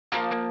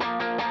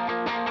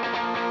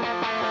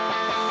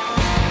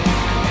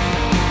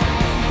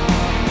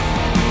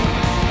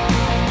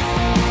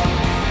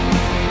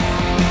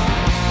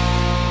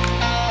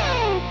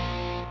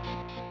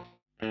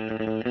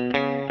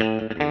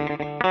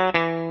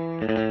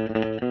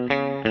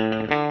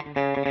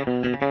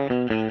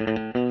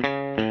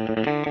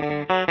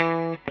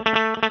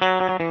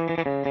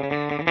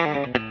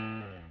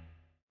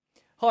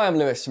I'm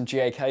Lewis from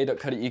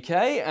GAK.co.uk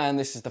and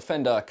this is the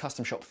Fender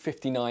Custom Shop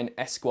 59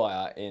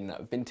 Esquire in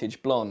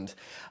vintage blonde.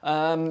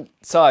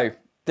 So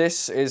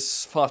this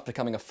is fast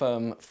becoming a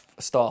firm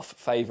staff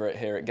favourite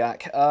here at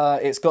GAK.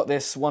 It's got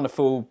this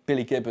wonderful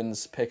Billy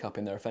Gibbons pickup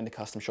in there, a Fender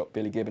Custom Shop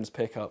Billy Gibbons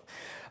pickup,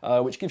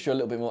 which gives you a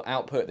little bit more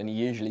output than you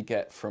usually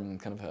get from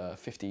kind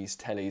of 50s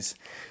tellies.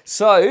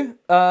 So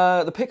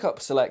the pickup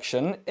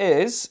selection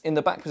is, in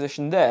the back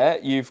position there,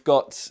 you've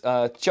got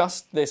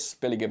just this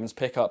Billy Gibbons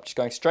pickup, just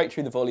going straight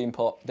through the volume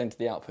pot, then to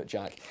the output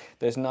jack.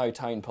 There's no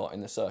tone pot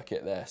in the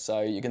circuit there,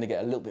 so you're going to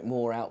get a little bit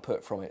more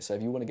output from it. So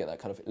if you want to get that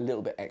kind of a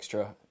little bit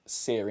extra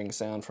searing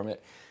sound from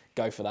it,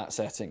 go for that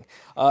setting.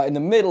 In the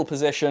middle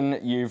position,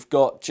 you've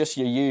got just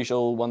your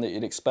usual one that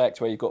you'd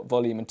expect, where you've got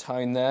volume and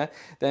tone there.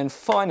 Then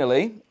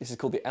finally, this is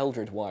called the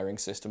Eldred wiring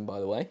system, by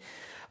the way.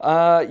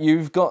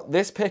 You've got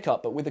this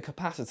pickup, but with a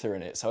capacitor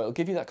in it, so it'll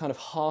give you that kind of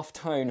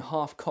half-tone,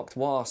 half-cocked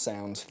wah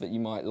sound that you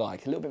might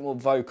like, a little bit more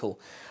vocal.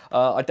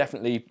 I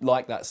definitely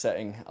like that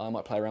setting. I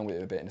might play around with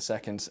it a bit in a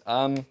second.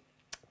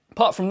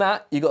 Apart from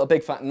that, you've got a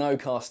big fat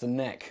Nocaster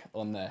neck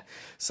on there.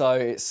 So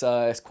it's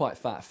quite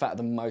fat, fatter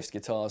than most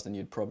guitars than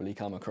you'd probably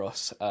come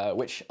across,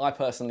 which I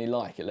personally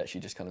like. It lets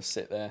you just kind of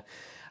sit there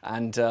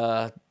and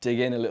dig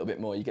in a little bit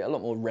more. You get a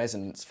lot more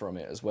resonance from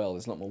it as well.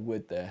 There's a lot more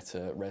wood there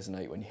to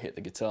resonate when you hit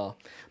the guitar.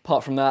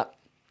 Apart from that,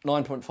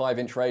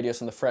 9.5-inch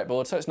radius on the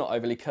fretboard, so it's not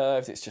overly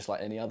curved. It's just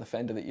like any other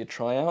Fender that you'd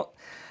try out.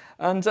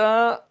 And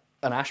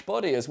an ash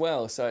body as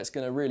well, so it's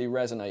going to really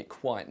resonate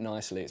quite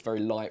nicely. It's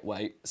very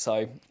lightweight,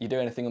 so you do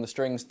anything on the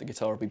strings, the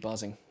guitar will be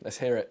buzzing. Let's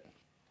hear it.